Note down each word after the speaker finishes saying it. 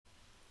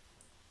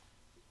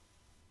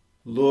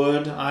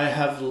Lord, I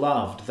have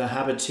loved the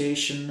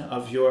habitation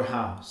of your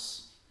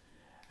house,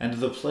 and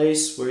the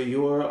place where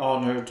your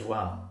honor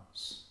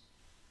dwells.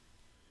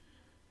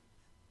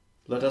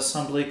 Let us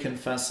humbly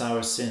confess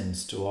our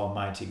sins to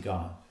Almighty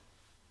God.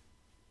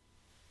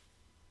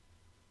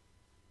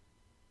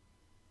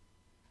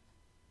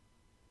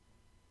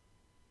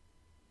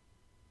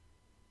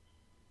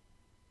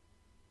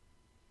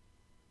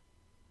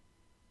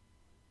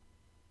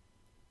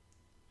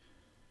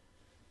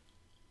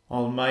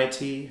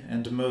 Almighty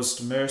and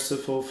most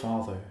merciful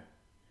Father,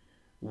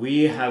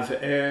 we have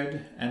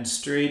erred and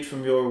strayed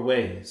from your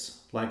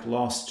ways like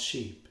lost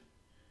sheep.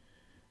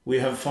 We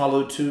have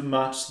followed too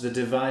much the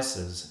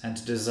devices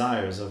and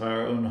desires of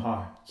our own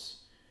hearts.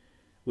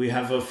 We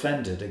have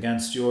offended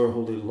against your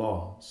holy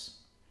laws.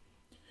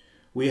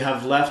 We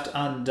have left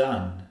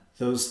undone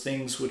those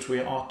things which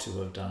we ought to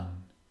have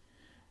done,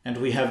 and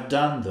we have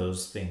done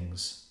those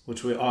things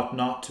which we ought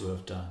not to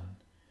have done.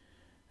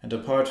 And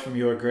apart from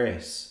your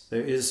grace,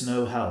 there is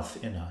no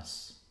health in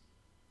us.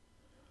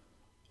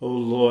 O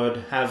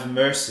Lord, have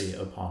mercy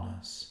upon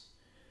us.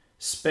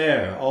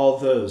 Spare all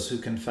those who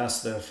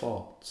confess their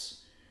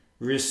faults.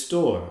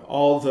 Restore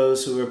all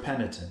those who are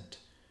penitent,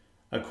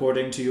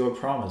 according to your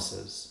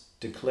promises,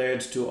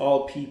 declared to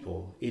all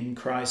people in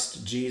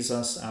Christ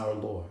Jesus our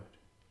Lord.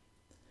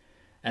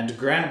 And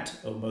grant,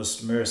 O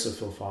most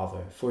merciful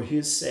Father, for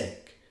his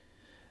sake,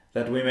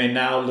 that we may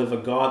now live a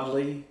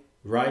godly,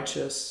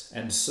 righteous,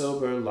 and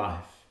sober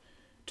life,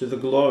 to the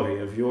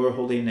glory of your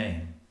holy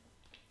name.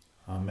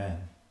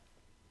 Amen.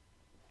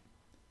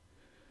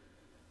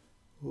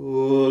 O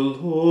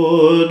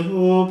Lord,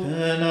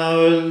 open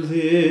our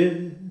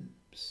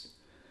lips,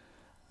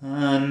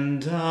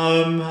 and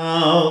our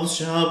mouths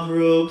shall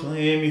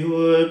proclaim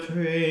your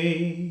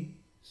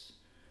praise.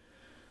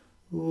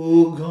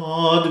 O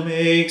God,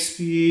 make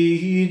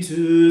speed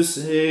to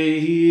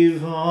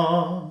save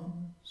us.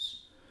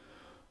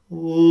 O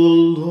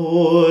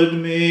Lord,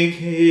 make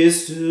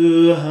haste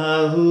to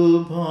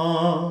help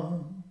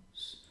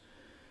us.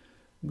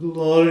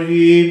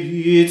 Glory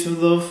be to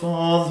the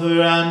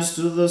Father, and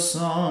to the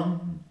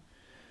Son,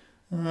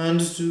 and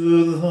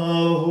to the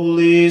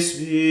Holy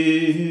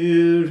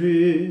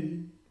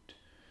Spirit,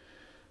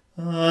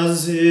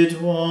 as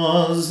it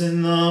was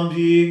in the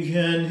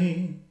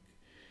beginning,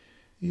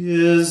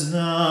 is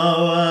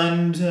now,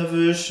 and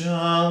ever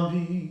shall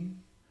be,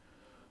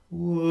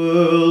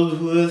 world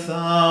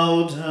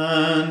without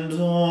end.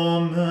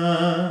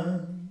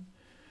 Amen.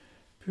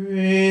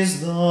 Praise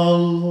the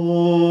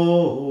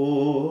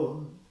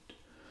Lord.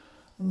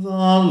 The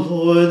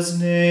Lord's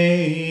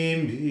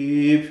name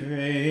be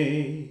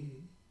praised.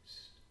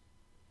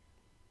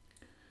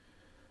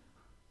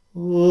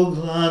 O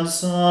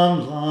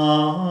gladsome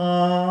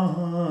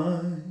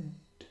light,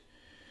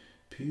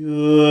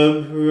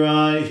 pure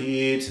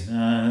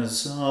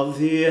brightness of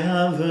the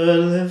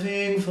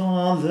ever-living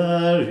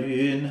Father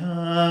in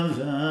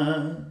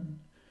heaven,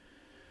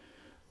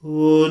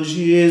 O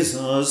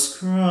Jesus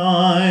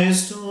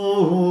Christ,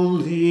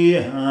 holy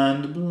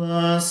and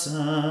blessed,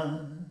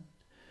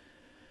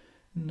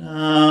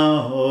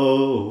 now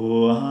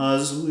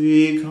as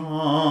we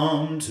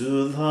come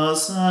to the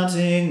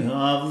setting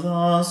of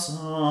the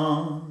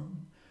sun,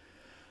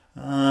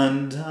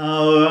 and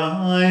our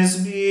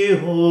eyes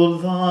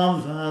behold the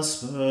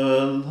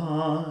vesper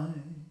light,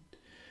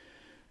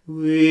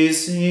 we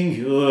sing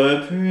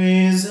your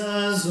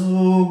praises,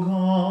 O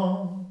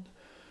God,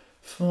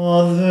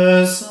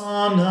 Father,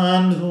 Son,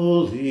 and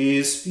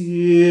Holy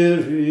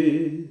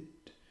Spirit.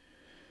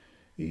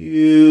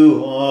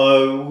 You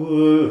are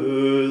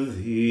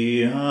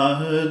worthy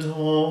at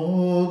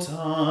all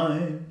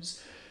times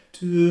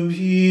to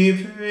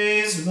be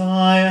praised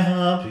by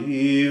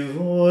happy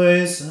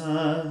voices,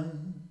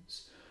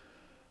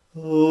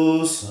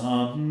 O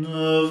Son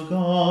of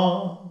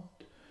God,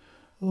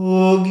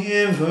 O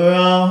Giver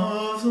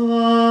of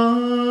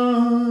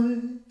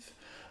life,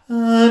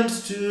 and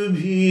to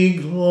be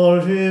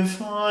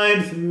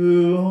glorified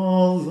through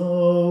all the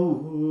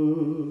world.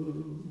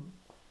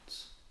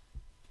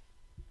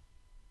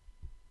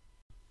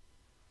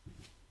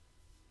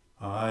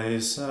 I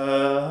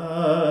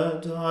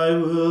said, I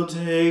will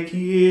take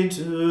heed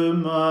to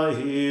my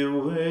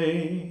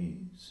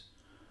ways,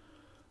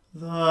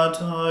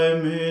 that I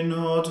may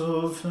not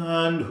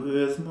offend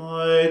with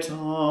my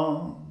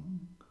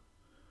tongue.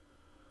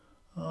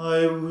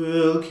 I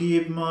will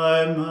keep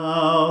my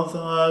mouth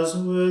as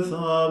with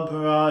a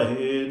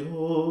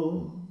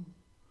bridle,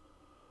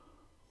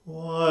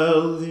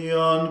 while the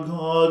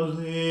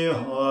ungodly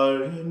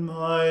are in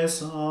my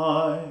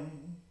sight.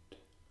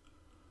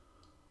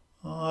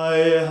 I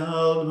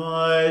held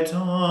my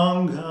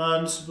tongue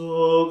and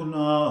spoke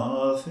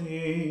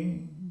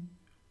nothing.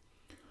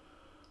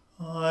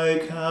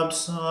 I kept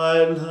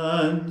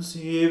silence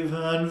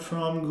even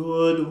from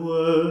good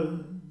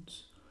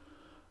words,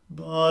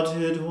 but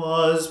it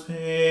was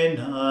pain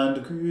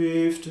and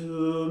grief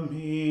to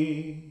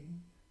me.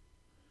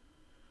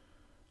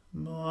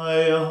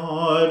 My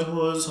heart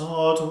was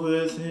hot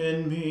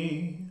within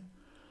me,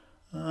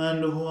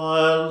 And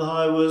while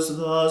I was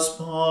thus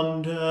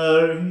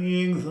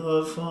pondering,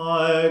 the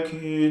fire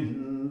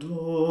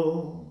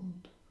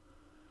kindled,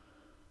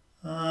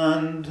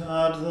 and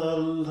at the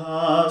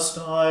last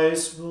I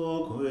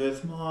spoke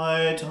with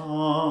my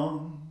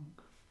tongue.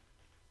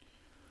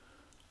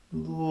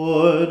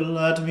 Lord,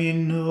 let me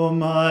know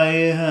my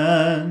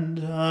end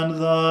and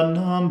the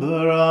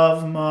number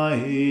of my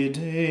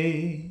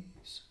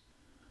days,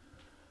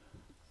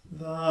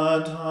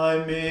 that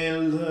I may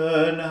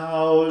learn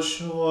how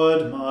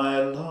short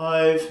my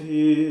life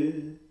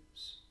is.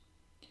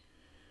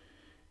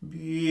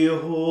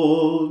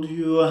 Behold,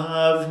 you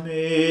have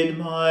made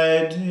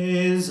my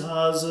days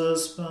as a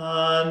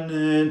span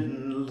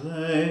in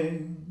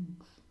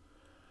length,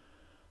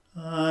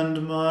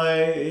 and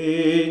my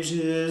age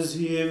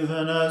is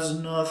even as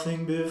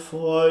nothing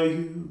before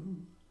you.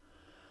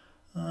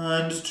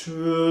 And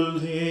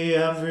truly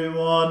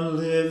everyone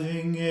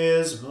living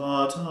is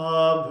but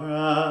a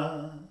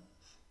breath.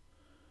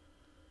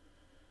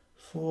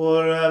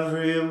 For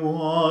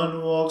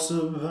everyone walks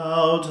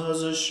about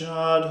as a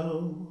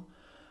shadow,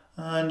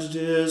 and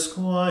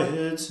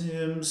disquiets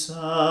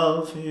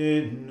himself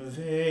in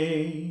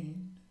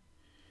vain.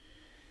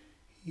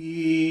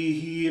 He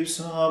heaps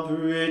up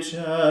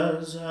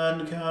riches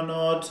and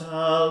cannot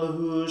tell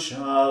who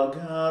shall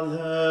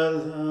gather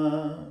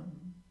them.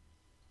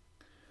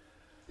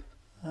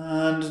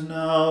 And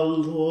now,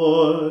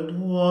 Lord,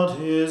 what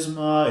is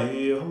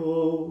my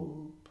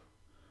hope?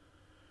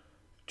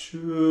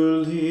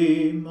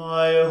 Truly,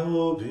 my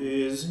hope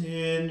is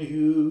in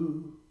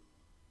you.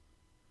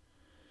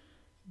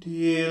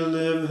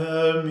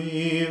 Deliver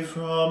me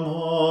from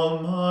all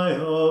my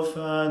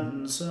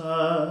offenses,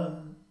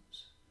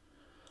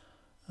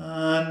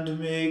 and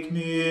make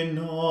me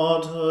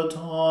not a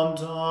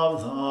taunt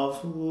of the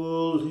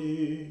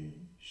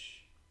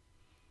foolish.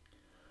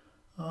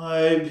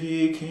 I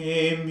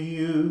became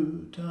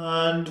mute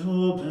and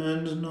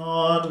opened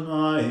not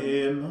my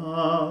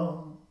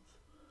mouth,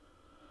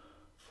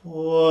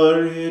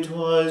 for it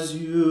was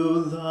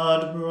you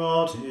that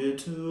brought it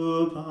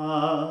to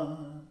pass.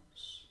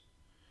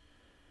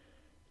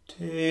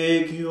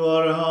 Take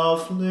your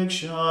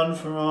affliction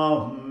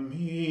from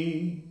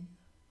me.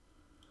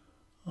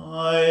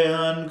 I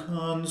am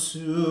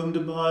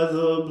consumed by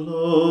the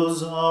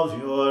blows of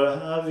your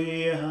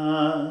heavy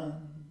hand.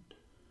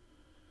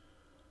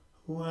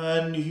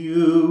 When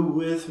you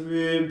with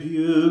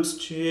rebukes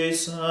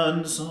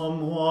chasten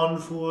someone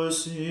for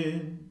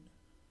sin,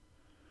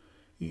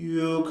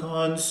 you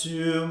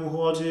consume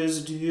what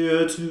is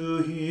dear to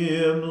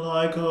him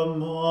like a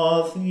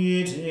moth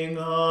eating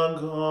a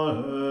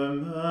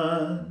garment.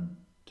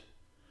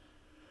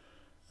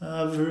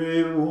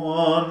 Every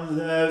one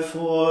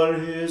therefore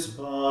is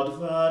but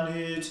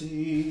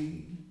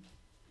vanity.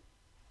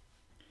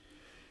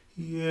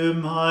 Hear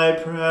my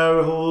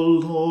prayer, O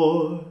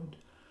Lord,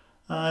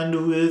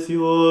 and with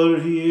your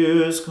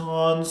ears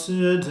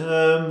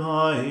consider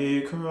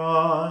my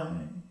cry.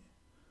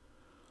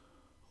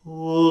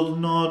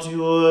 Hold not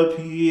your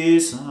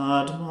peace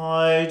at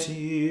my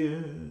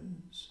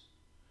tears,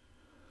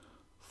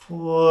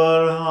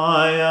 for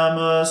I am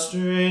a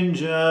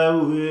stranger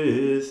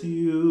with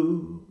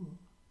you,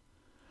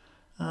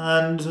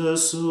 and a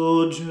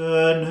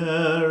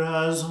sojourner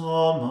as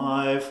all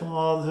my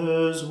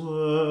fathers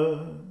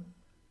were.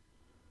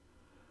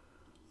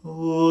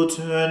 O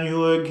turn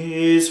your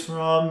gaze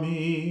from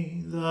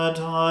me, that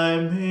I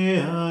may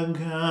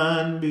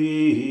again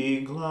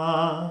be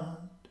glad,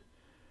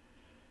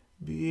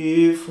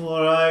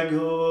 before I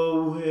go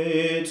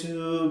away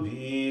to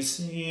be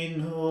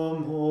seen no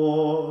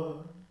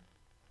more.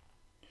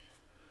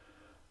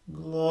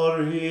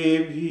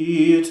 Glory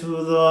be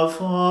to the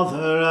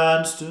Father,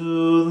 and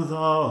to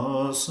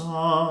the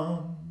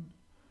Son,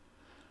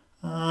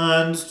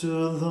 and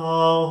to the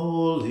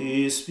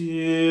Holy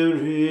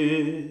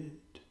Spirit,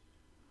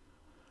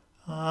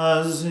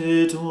 as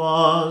it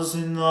was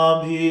in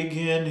the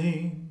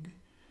beginning,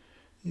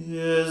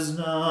 is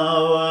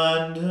now,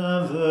 and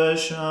ever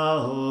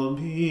shall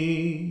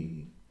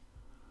be,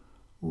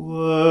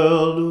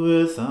 world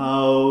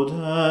without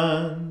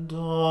end.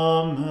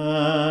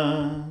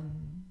 Amen.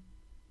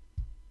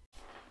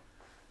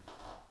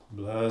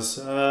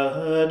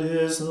 Blessed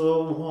is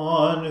the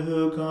one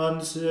who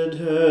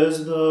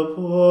considers the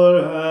poor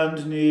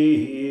and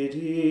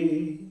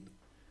needy.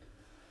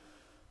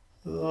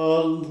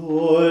 The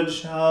Lord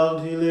shall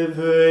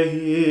deliver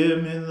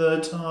him in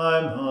the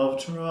time of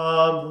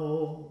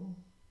trouble.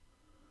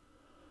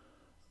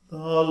 The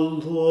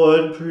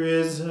Lord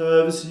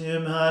preserves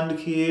him and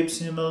keeps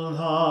him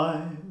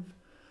alive,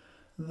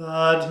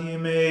 that he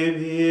may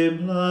be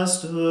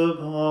blessed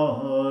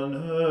upon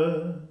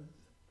earth,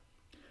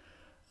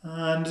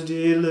 and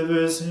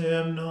delivers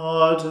him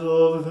not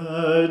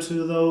over to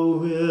the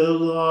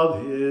will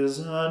of his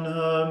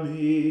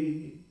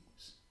enemies.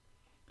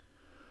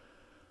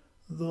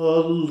 The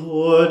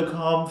Lord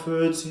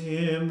comforts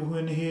him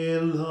when he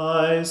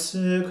lies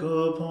sick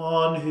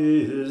upon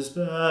his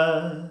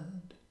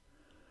bed,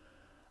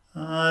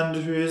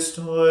 and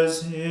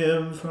restores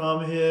him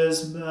from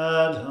his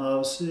bed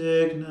of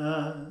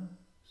sickness.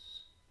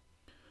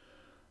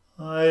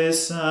 I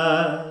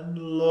said,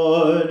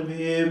 Lord,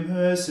 be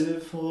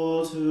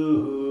merciful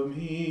to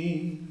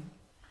me.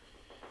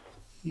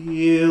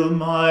 Heal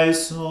my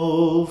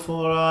soul,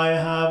 for I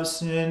have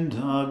sinned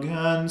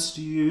against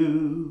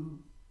you.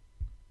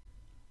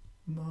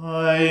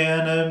 My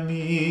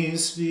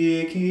enemies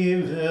speak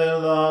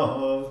evil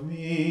of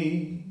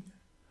me.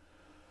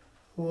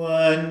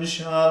 When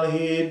shall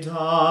he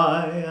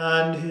die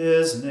and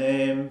his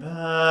name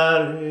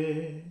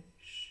perish?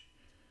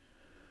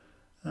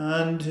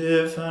 And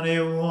if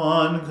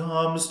anyone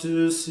comes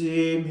to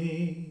see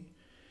me,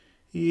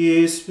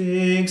 he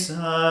speaks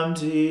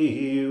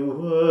empty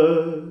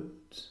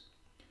words.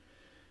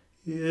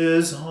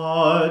 His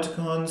heart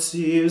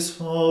conceives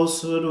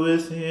falsehood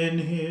within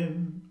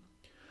him,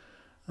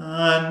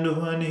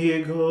 and when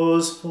he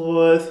goes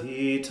forth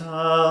he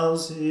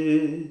tells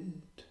it.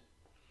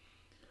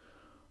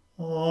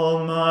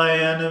 All my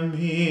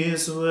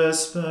enemies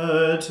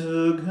whisper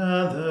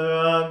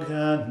together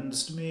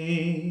against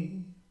me.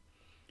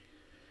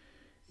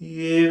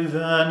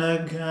 Even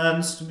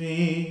against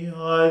me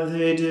are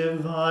they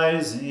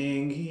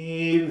devising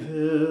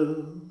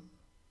evil.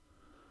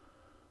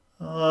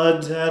 A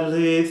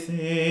deadly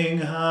thing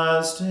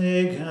has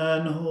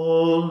taken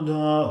hold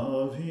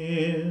of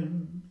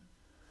him,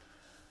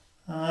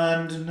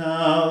 and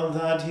now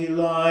that he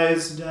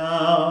lies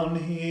down,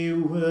 he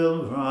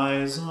will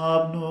rise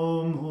up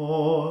no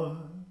more.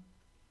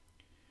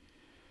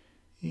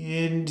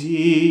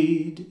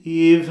 Indeed,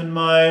 even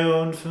my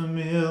own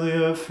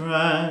familiar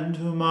friend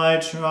whom I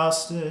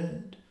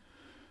trusted,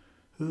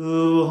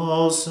 who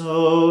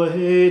also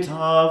ate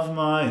of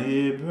my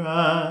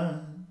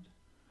bread,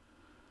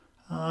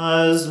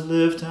 has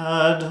lifted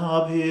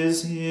up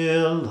his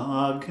heel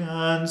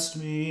against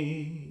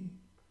me.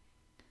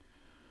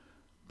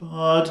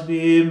 But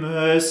be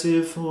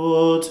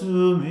merciful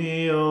to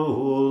me, O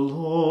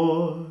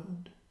Lord.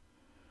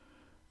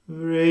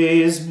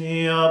 Raise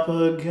me up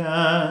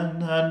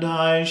again, and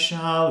I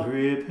shall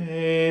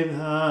repay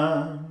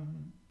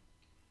them.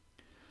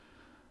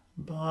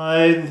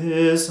 By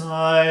this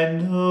I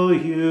know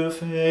you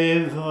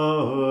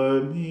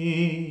favor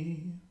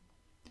me,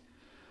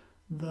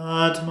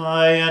 that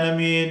my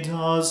enemy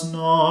does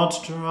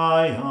not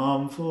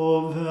triumph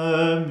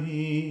over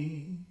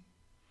me.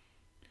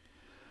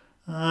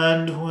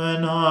 And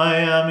when I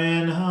am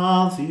in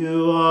health,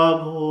 you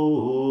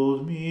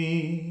uphold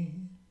me,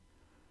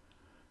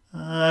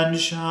 and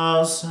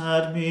shall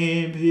set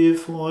me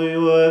before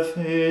your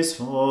face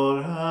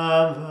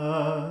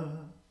forever.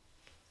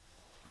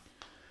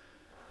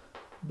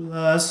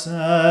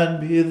 Blessed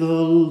be the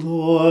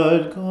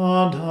Lord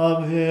God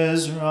of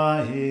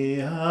Israel,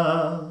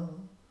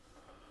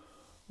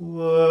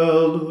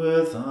 world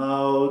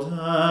without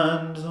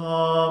end.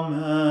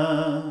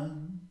 Amen.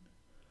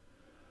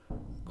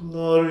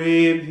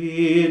 Glory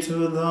be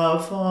to the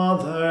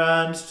Father,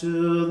 and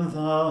to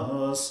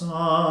the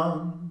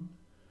Son,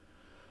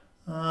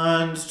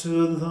 and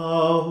to the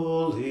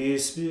Holy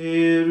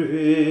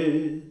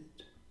Spirit,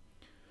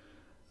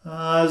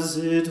 as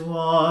it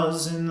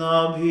was in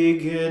the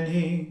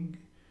beginning,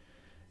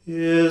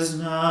 is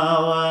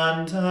now,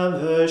 and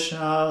ever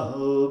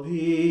shall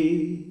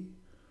be,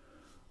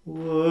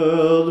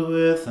 world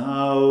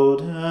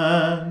without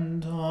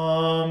end.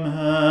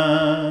 Amen.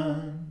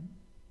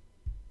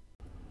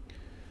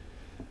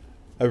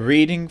 A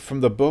reading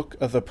from the book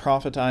of the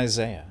prophet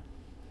Isaiah.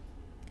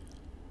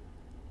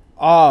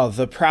 Ah,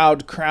 the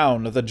proud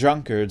crown of the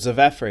drunkards of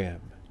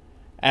Ephraim,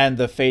 and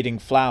the fading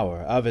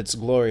flower of its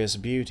glorious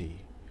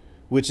beauty,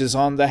 which is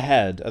on the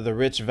head of the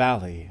rich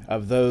valley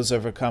of those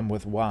overcome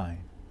with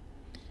wine.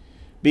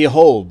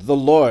 Behold, the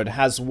Lord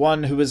has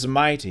one who is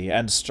mighty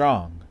and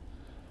strong,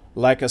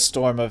 like a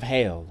storm of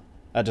hail,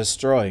 a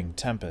destroying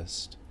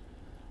tempest.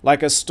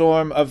 Like a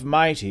storm of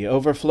mighty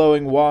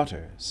overflowing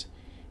waters,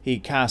 he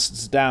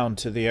casts down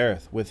to the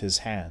earth with his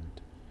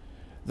hand.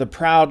 The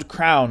proud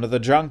crown of the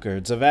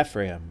drunkards of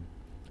Ephraim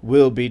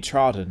will be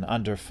trodden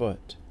under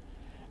foot,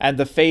 and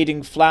the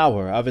fading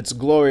flower of its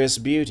glorious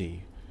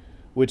beauty,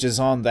 which is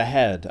on the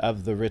head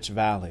of the rich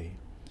valley,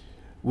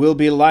 will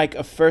be like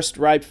a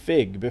first-ripe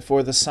fig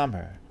before the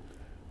summer.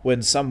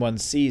 When someone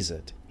sees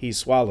it, he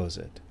swallows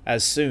it,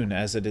 as soon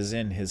as it is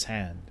in his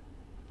hand.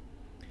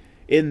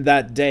 In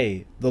that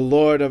day the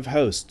Lord of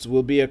hosts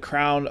will be a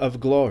crown of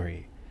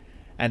glory,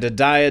 and a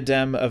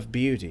diadem of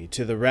beauty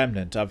to the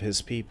remnant of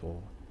his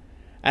people,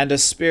 and a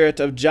spirit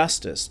of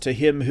justice to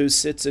him who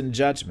sits in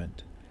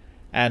judgment,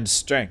 and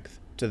strength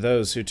to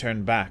those who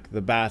turn back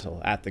the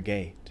battle at the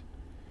gate.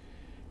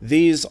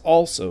 These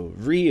also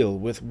reel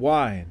with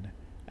wine,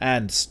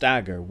 and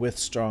stagger with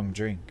strong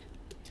drink.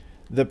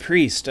 The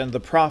priest and the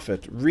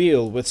prophet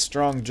reel with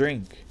strong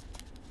drink.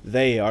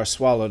 They are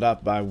swallowed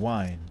up by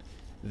wine.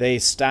 They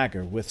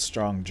stagger with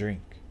strong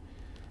drink.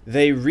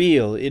 They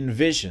reel in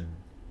vision.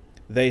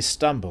 They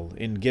stumble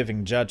in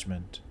giving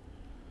judgment.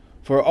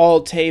 For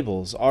all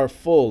tables are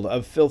full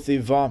of filthy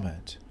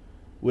vomit,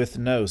 with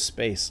no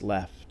space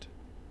left.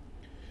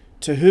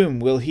 To whom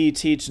will he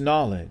teach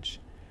knowledge,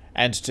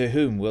 and to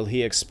whom will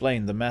he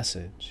explain the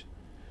message?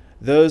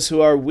 Those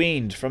who are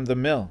weaned from the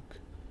milk,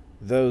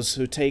 those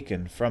who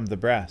taken from the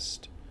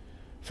breast.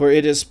 For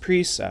it is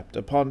precept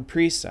upon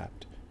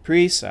precept,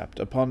 precept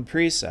upon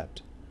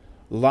precept,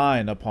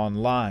 line upon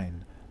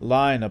line,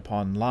 line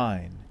upon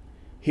line,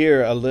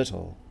 here a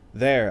little,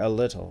 there a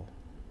little.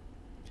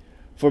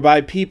 For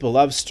by people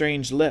of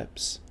strange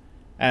lips,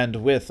 and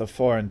with a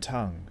foreign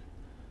tongue,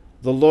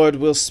 the Lord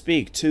will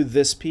speak to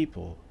this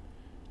people,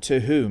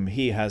 to whom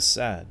he has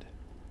said,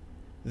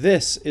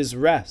 This is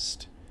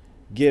rest,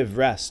 give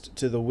rest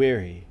to the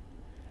weary,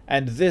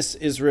 and this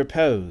is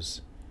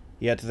repose,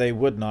 yet they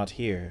would not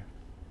hear.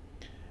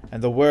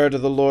 And the word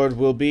of the Lord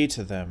will be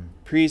to them,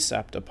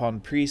 precept upon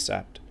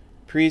precept,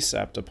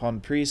 precept upon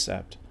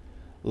precept,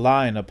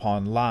 line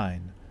upon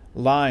line,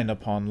 line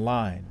upon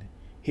line,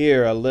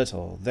 here a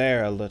little,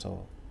 there a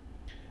little,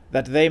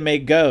 that they may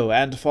go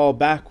and fall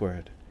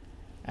backward,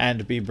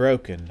 and be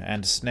broken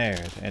and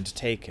snared and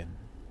taken.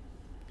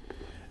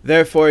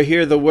 Therefore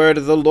hear the word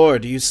of the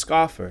Lord, you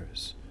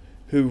scoffers,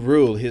 who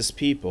rule his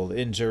people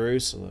in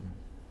Jerusalem.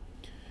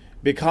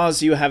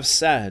 Because you have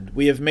said,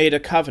 We have made a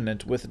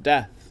covenant with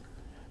death,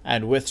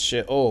 and with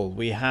Sheol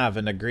we have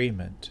an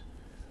agreement.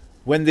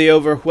 When the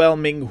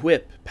overwhelming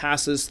whip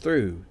passes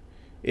through,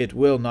 it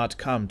will not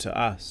come to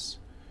us.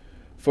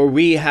 For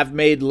we have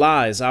made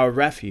lies our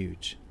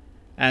refuge,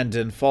 and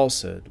in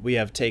falsehood we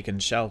have taken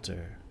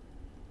shelter.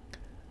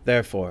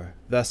 Therefore,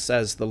 thus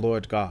says the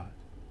Lord God,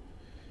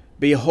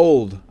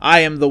 Behold,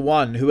 I am the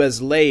one who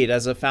has laid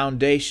as a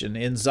foundation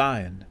in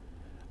Zion,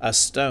 a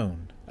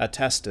stone, a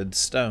tested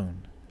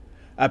stone,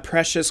 a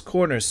precious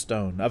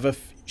cornerstone of a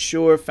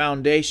sure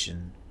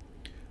foundation.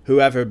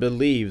 Whoever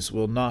believes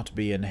will not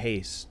be in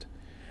haste.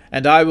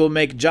 And I will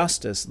make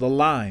justice the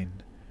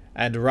line,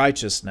 and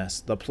righteousness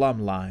the plumb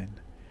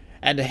line.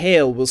 And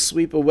hail will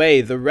sweep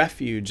away the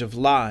refuge of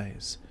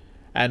lies,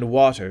 and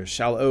water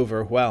shall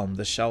overwhelm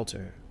the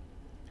shelter.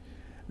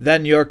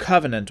 Then your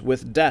covenant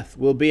with death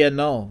will be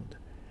annulled,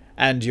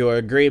 and your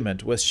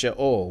agreement with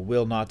Sheol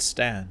will not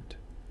stand.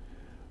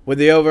 When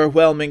the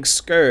overwhelming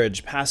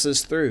scourge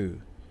passes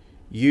through,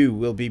 you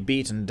will be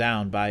beaten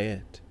down by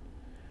it.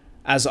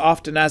 As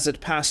often as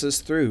it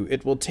passes through,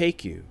 it will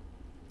take you.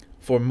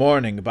 For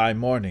morning by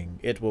morning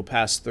it will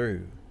pass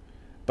through,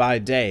 by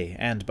day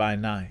and by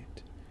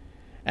night.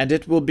 And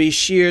it will be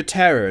sheer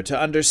terror to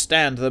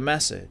understand the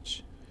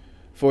message.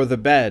 For the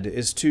bed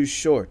is too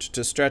short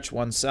to stretch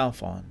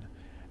oneself on,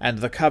 and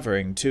the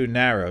covering too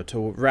narrow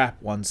to wrap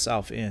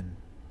oneself in.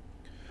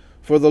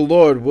 For the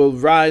Lord will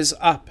rise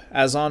up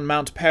as on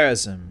Mount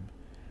Perazim,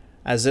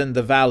 as in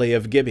the valley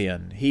of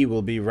Gibeon he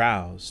will be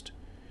roused.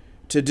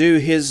 To do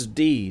his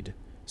deed,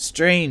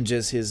 strange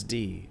is his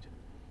deed,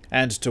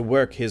 and to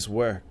work his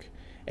work,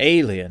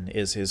 alien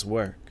is his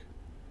work.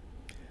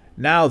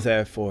 Now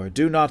therefore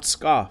do not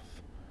scoff,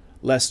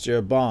 lest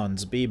your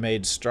bonds be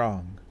made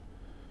strong.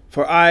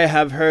 For I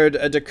have heard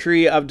a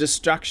decree of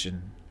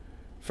destruction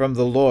from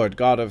the Lord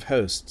God of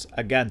hosts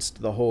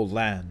against the whole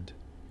land.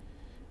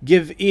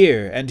 Give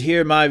ear and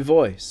hear my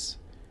voice.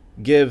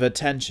 Give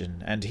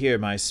attention and hear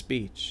my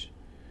speech.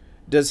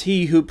 Does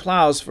he who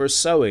plows for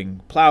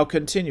sowing plow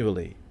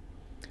continually?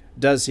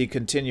 Does he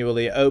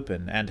continually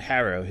open and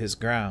harrow his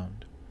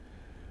ground?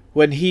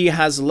 When he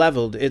has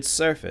leveled its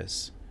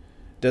surface,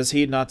 does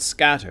he not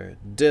scatter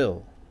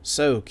dill,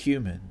 sow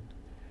cumin,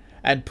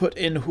 and put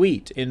in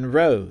wheat in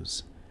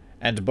rows,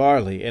 and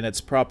barley in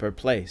its proper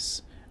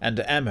place, and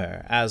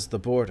emmer as the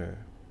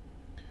border?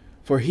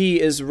 For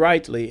he is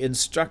rightly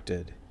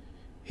instructed,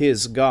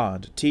 his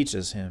God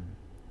teaches him.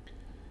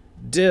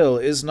 Dill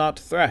is not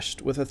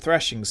threshed with a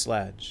threshing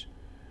sledge,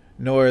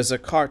 nor is a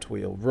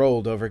cartwheel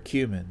rolled over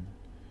cumin.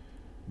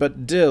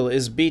 But dill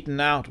is beaten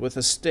out with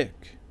a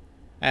stick,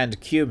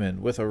 and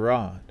cumin with a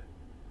rod.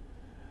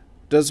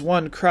 Does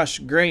one crush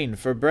grain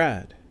for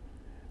bread?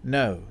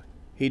 No,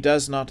 he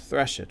does not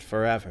thresh it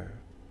forever.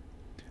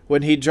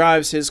 When he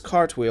drives his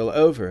cartwheel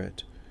over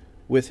it,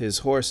 with his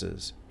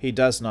horses, he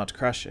does not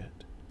crush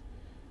it.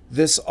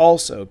 This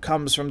also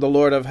comes from the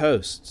Lord of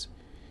hosts.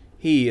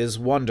 He is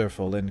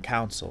wonderful in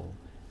counsel,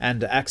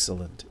 and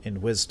excellent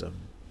in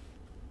wisdom.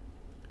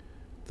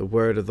 The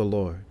word of the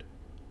Lord.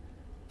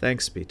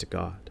 Thanks be to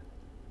God.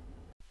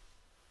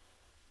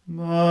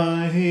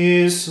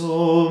 My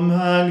soul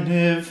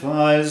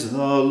magnifies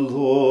the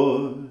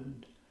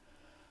Lord,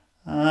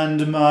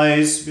 and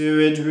my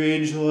spirit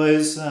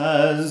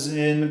rejoices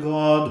in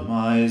God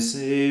my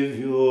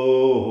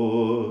Saviour.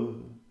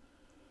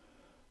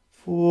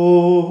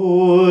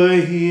 For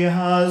he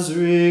has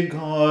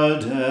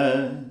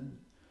regarded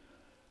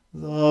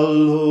the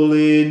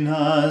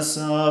lowliness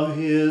of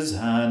his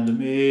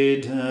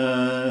handmaiden.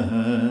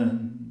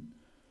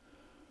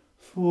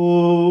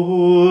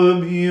 For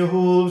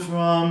behold,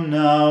 from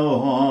now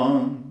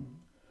on,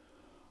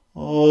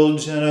 all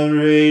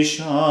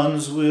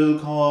generations will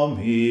call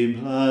me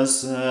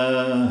blessed.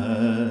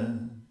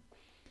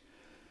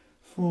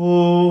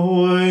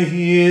 For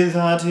he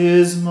that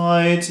is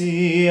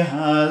mighty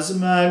has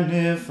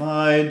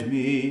magnified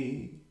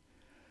me,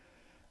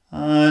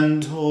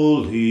 and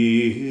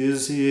holy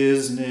is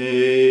his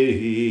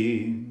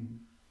name.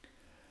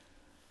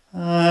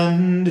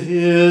 And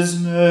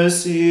his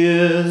mercy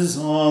is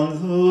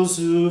on those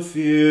who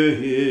fear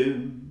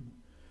him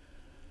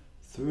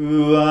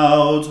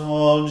throughout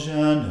all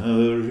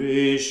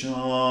generations.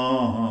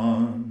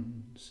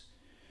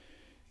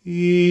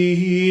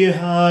 He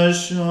has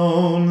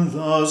shown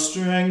the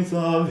strength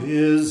of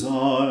his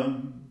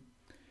arm.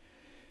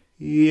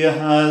 He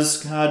has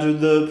scattered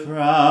the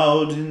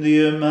proud in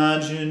the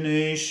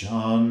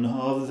imagination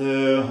of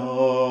their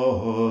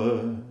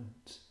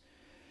hearts.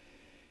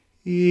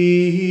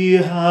 He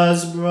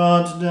has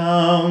brought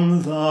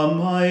down the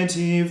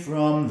mighty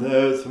from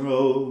their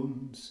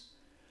thrones,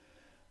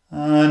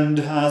 and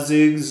has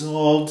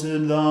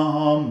exalted the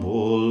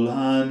humble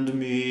and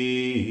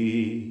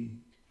meek.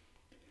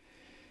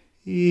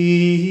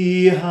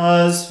 He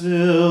has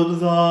filled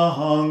the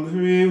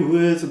hungry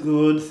with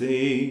good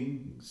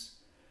things,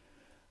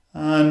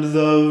 and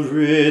the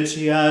rich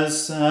he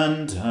has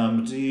sent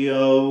empty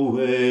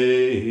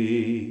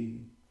away.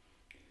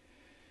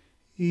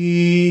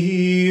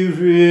 He,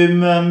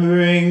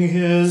 remembering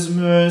his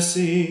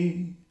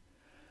mercy,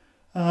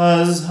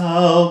 has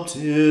helped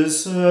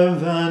his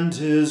servant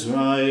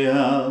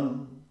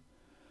Israel,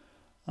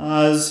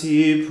 as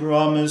he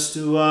promised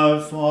to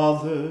our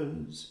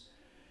fathers,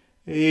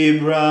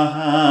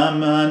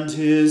 Abraham and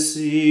his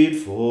seed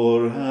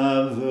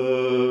forever.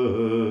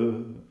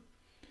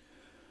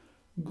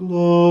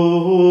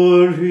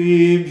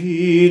 Glory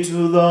be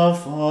to the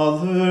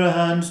Father,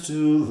 and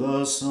to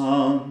the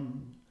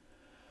Son,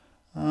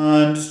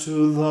 and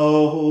to the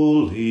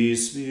Holy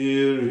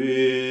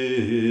Spirit,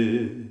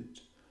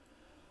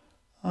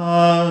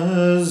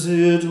 as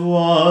it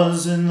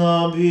was in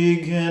the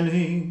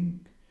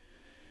beginning,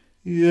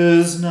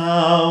 is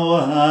now,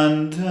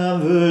 and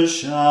ever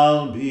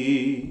shall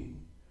be,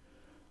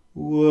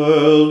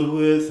 world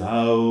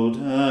without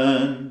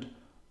end.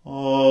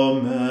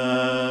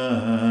 Amen.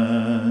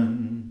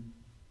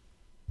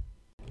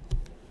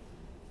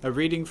 A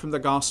reading from the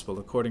Gospel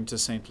according to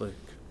St.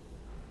 Luke.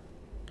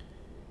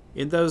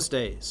 In those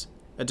days,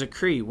 a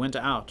decree went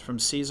out from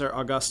Caesar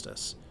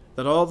Augustus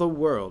that all the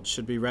world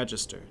should be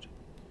registered.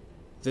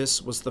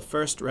 This was the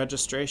first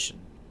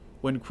registration,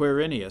 when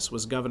Quirinius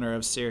was governor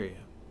of Syria.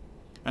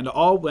 And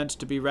all went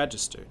to be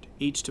registered,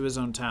 each to his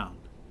own town.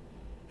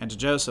 And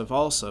Joseph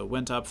also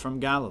went up from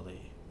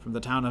Galilee, from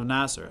the town of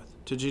Nazareth,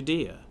 to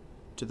Judea,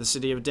 to the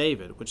city of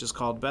David, which is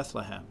called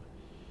Bethlehem,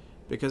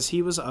 because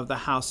he was of the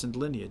house and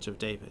lineage of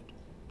David,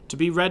 to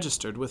be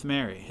registered with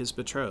Mary, his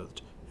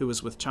betrothed, who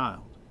was with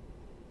child.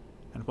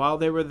 And while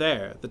they were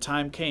there, the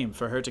time came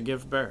for her to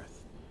give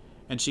birth.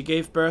 And she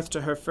gave birth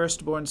to her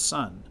firstborn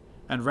son,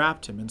 and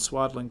wrapped him in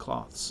swaddling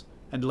cloths,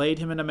 and laid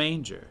him in a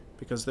manger,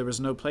 because there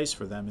was no place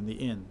for them in the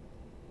inn.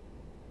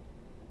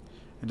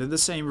 And in the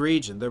same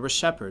region there were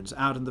shepherds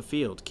out in the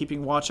field,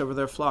 keeping watch over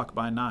their flock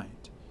by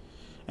night.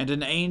 And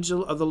an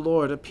angel of the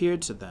Lord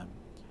appeared to them,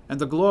 and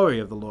the glory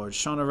of the Lord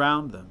shone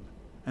around them,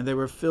 and they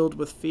were filled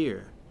with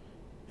fear.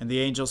 And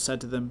the angel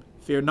said to them,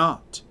 Fear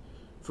not,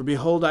 for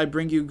behold, I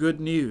bring you good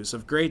news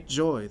of great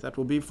joy that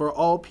will be for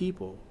all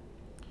people.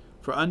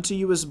 For unto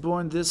you is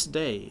born this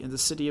day in the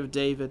city of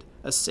David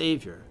a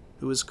Saviour,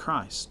 who is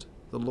Christ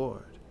the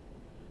Lord.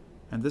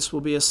 And this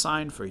will be a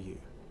sign for you.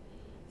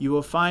 You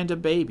will find a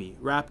baby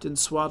wrapped in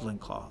swaddling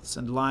cloths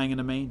and lying in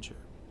a manger.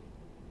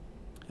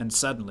 And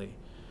suddenly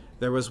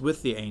there was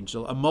with the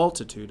angel a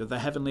multitude of the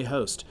heavenly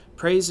host,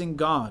 praising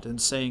God and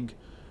saying,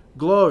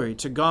 Glory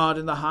to God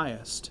in the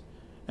highest,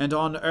 and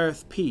on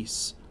earth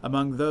peace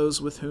among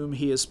those with whom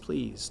he is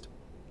pleased.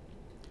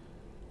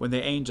 When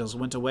the angels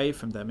went away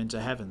from them into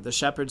heaven, the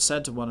shepherds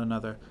said to one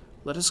another,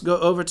 Let us go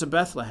over to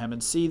Bethlehem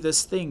and see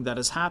this thing that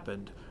has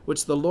happened,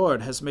 which the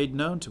Lord has made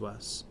known to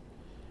us.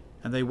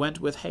 And they went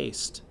with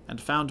haste,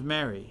 and found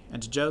Mary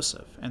and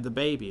Joseph and the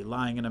baby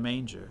lying in a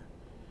manger.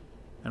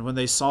 And when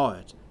they saw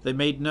it, they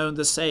made known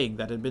the saying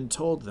that had been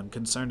told them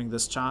concerning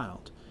this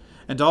child.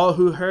 And all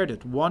who heard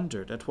it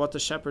wondered at what the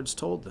shepherds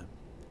told them.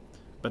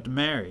 But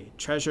Mary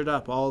treasured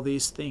up all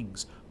these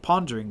things,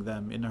 pondering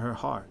them in her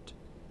heart.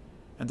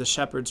 And the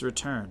shepherds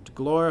returned,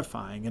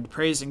 glorifying and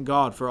praising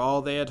God for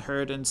all they had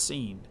heard and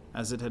seen,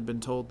 as it had been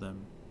told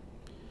them.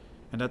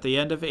 And at the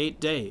end of 8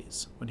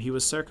 days, when he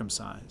was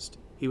circumcised,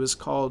 he was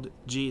called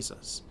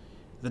Jesus,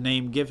 the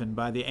name given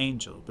by the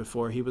angel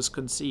before he was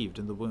conceived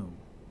in the womb.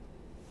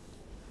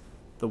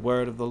 The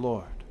word of the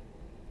Lord.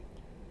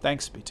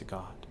 Thanks be to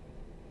God.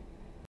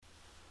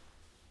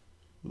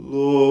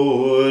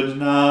 Lord,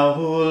 now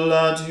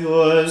let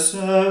your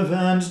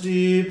servant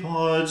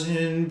depart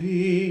in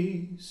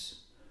peace,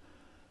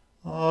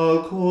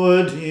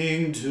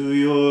 according to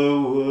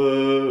your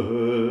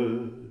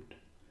word.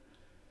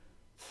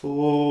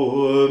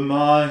 For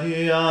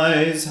my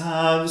eyes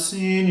have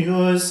seen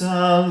your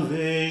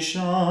salvation,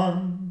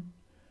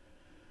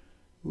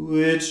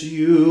 which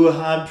you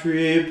have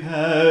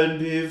prepared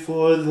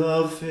before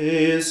the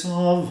face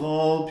of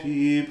all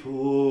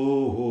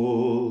people,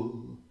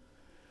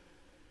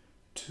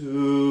 to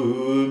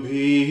to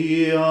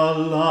be a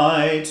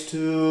light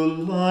to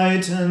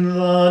lighten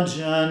the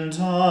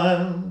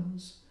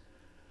Gentiles,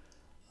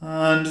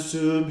 and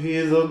to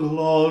be the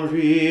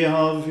glory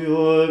of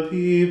your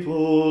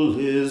people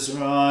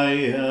Israel.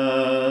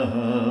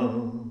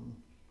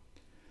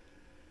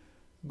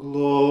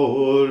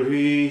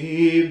 Glory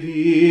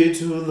be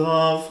to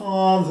the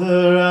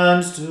Father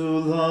and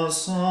to the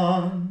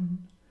Son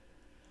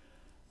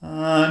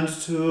and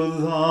to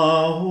the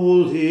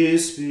Holy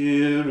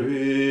Spirit,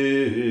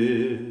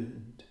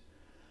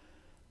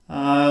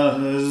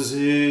 as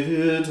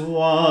it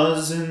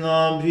was in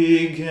the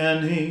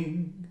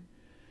beginning,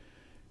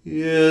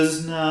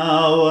 is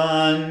now,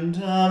 and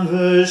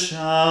ever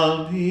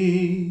shall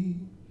be,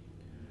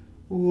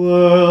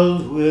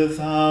 world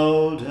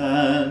without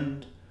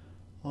end.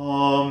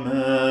 Amen.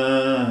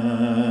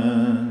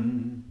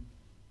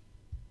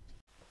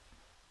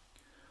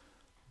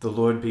 The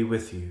Lord be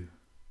with you.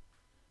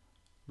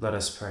 Let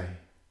us pray.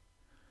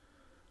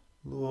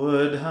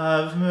 Lord,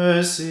 have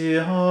mercy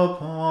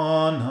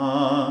upon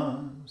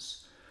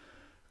us.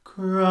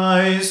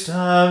 Christ,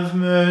 have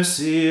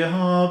mercy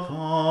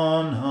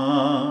upon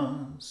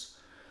us.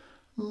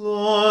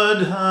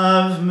 Lord,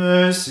 have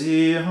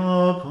mercy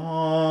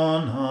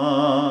upon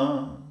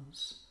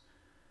us.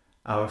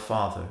 Our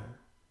Father,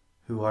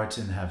 who art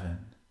in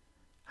heaven,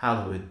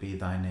 hallowed be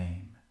thy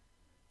name.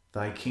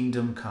 Thy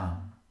kingdom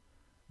come,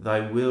 thy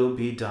will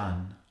be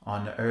done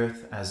on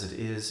earth as it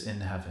is in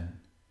heaven.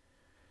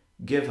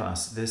 Give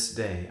us this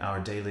day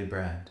our daily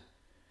bread,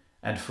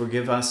 and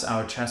forgive us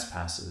our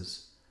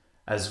trespasses,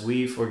 as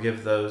we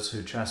forgive those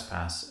who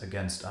trespass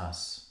against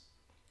us.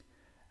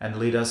 And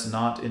lead us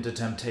not into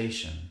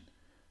temptation,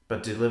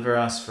 but deliver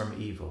us from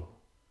evil.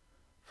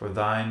 For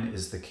thine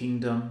is the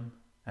kingdom,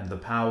 and the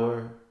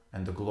power,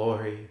 and the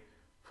glory,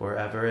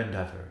 forever and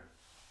ever.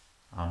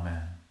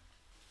 Amen.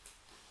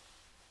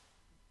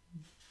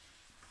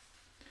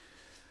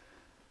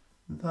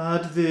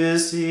 That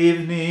this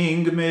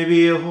evening may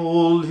be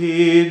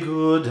wholly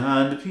good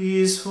and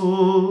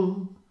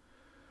peaceful,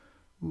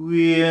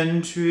 we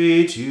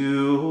entreat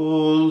you,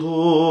 O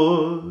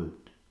Lord,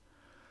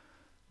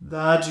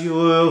 that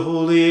your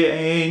holy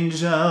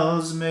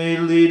angels may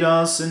lead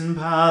us in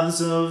paths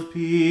of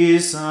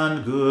peace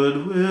and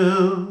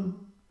goodwill.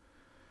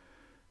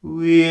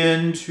 We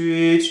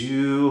entreat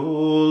you,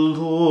 O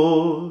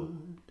Lord,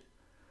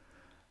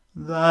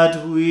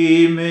 that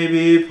we may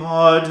be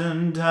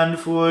pardoned and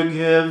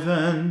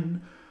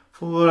forgiven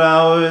for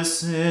our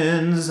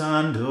sins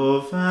and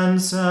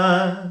offenses.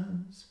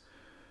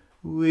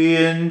 We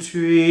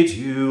entreat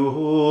you,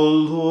 O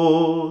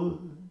Lord,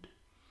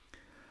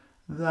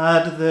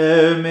 that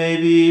there may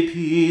be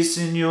peace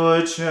in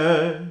your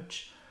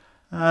church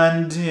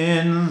and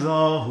in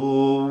the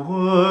whole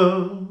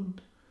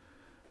world.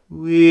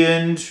 We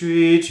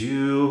entreat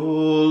you,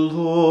 O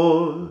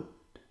Lord,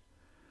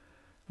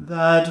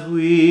 that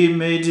we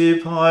may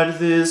depart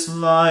this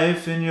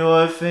life in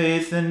your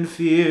faith and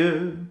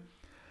fear,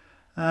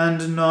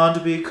 and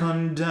not be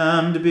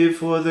condemned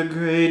before the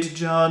great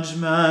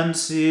judgment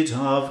seat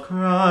of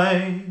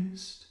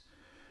Christ.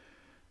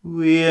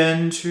 We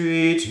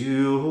entreat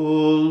you,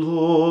 O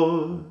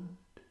Lord,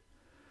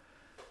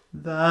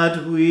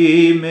 that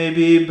we may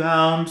be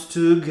bound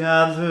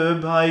together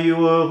by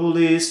your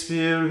Holy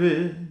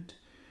Spirit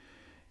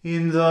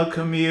in the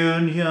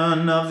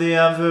communion of the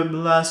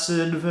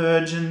ever-blessed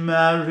Virgin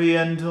Mary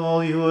and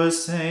all your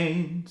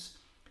saints,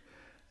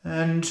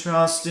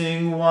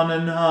 entrusting one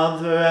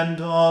another and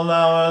all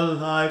our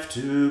life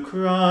to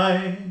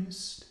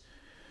Christ.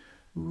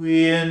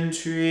 We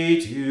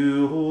entreat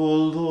you, O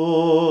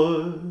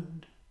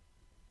Lord.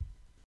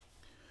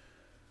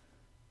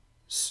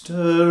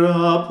 Stir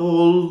up, O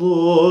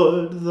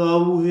Lord, the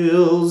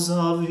wills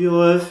of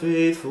your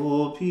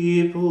faithful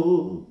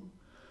people,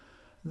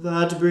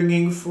 that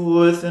bringing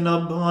forth in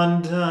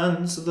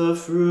abundance the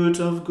fruit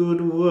of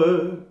good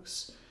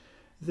works,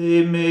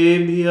 they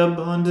may be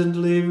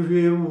abundantly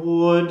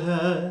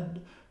rewarded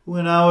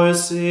when our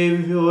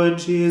Saviour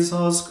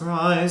Jesus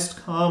Christ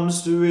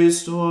comes to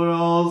restore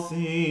all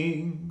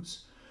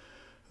things,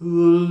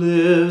 who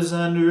lives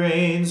and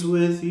reigns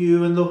with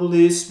you in the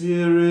Holy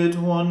Spirit,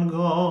 one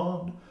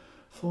God,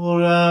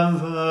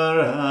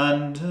 forever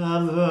and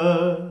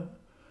ever.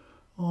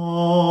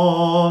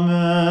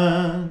 Amen.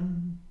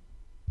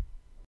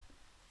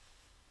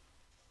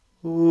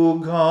 O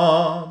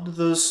God,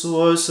 the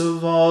source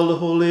of all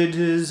holy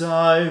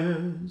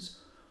desires,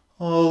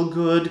 all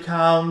good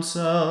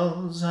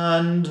counsels,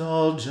 and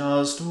all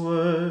just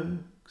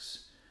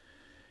works,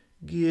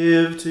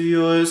 give to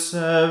your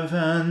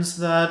servants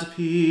that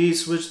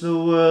peace which the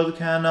world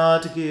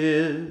cannot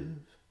give,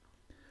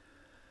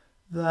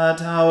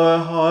 that our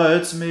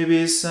hearts may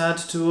be set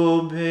to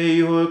obey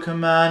your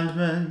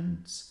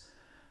commandments,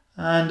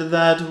 and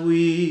that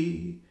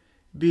we,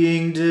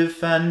 being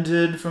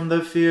defended from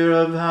the fear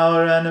of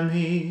our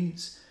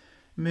enemies,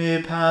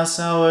 may pass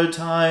our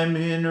time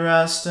in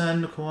rest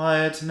and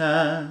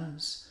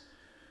quietness,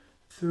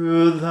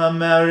 through the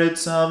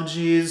merits of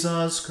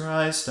Jesus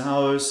Christ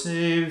our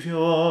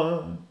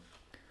Saviour.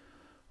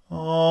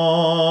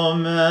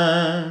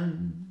 Amen.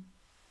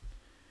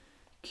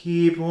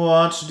 Keep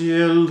watch,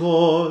 dear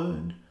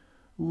Lord,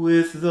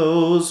 with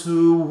those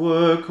who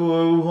work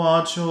or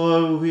watch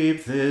or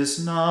weep this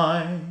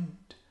night,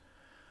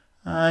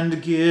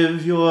 and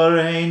give your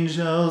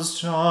angels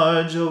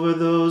charge over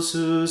those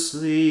who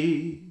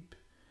sleep.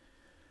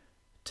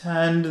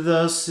 Tend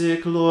the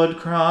sick, Lord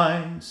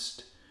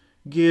Christ,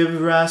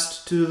 give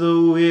rest to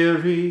the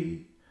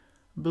weary,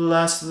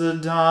 bless the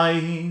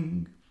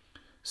dying,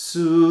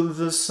 soothe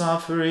the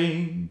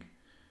suffering,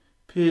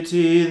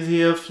 pity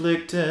the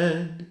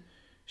afflicted,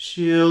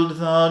 shield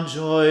the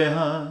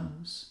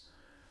joyous,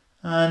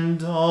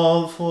 and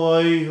all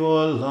for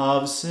your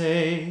love's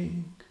sake.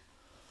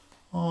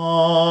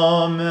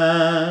 Amen.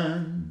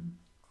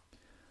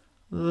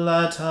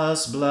 Let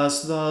us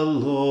bless the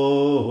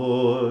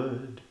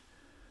Lord.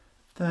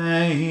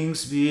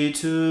 Thanks be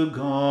to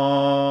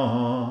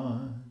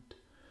God.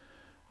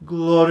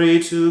 Glory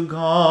to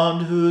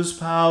God, whose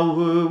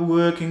power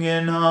working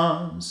in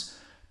us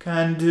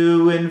can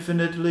do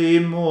infinitely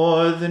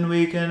more than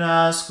we can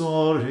ask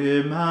or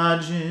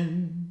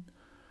imagine.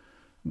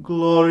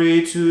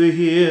 Glory to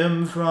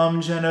him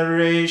from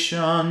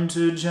generation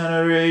to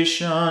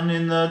generation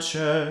in the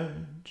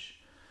church,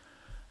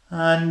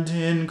 and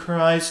in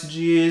Christ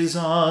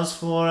Jesus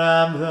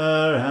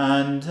forever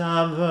and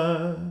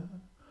ever.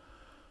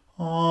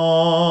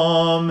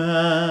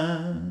 Amen.